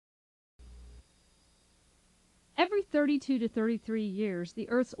32 to 33 years, the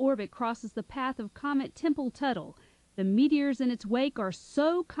Earth's orbit crosses the path of Comet Tempel-Tuttle. The meteors in its wake are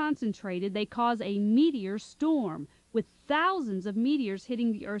so concentrated they cause a meteor storm, with thousands of meteors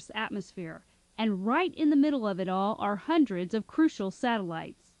hitting the Earth's atmosphere. And right in the middle of it all are hundreds of crucial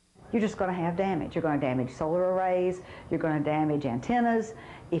satellites. You're just going to have damage. You're going to damage solar arrays. You're going to damage antennas.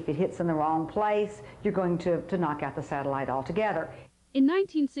 If it hits in the wrong place, you're going to knock out the satellite altogether. In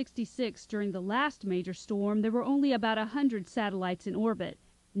 1966, during the last major storm, there were only about 100 satellites in orbit.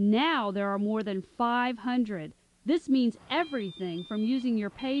 Now there are more than 500. This means everything from using your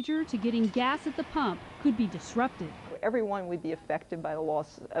pager to getting gas at the pump could be disrupted. Everyone would be affected by the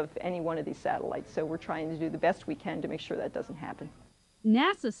loss of any one of these satellites, so we're trying to do the best we can to make sure that doesn't happen.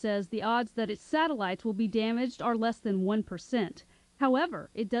 NASA says the odds that its satellites will be damaged are less than 1%. However,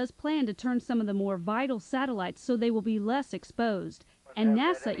 it does plan to turn some of the more vital satellites so they will be less exposed. And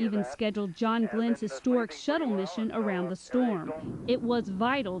NASA even scheduled John Glenn's historic shuttle mission around the storm. It was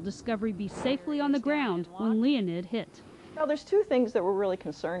vital Discovery be safely on the ground when Leonid hit. Well, there's two things that we're really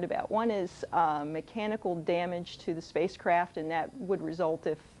concerned about. One is mechanical damage to the spacecraft, and that would result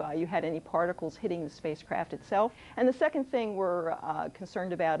if you had any particles hitting the spacecraft itself. And the second thing we're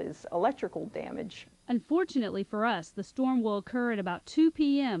concerned about is electrical damage. Unfortunately for us, the storm will occur at about 2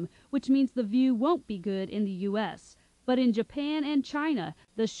 p.m., which means the view won't be good in the U.S. But in Japan and China,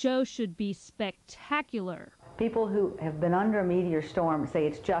 the show should be spectacular. People who have been under a meteor storm say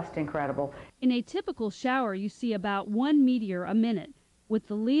it's just incredible. In a typical shower, you see about 1 meteor a minute. With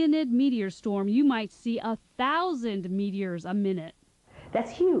the Leonid meteor storm, you might see 1,000 meteors a minute.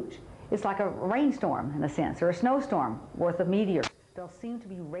 That's huge. It's like a rainstorm, in a sense, or a snowstorm worth of meteors. They'll seem to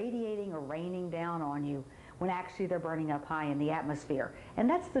be radiating or raining down on you when actually they're burning up high in the atmosphere. And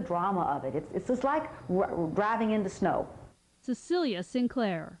that's the drama of it. It's just like driving into snow. Cecilia,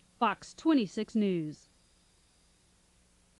 Sinclair, Fox 26 News.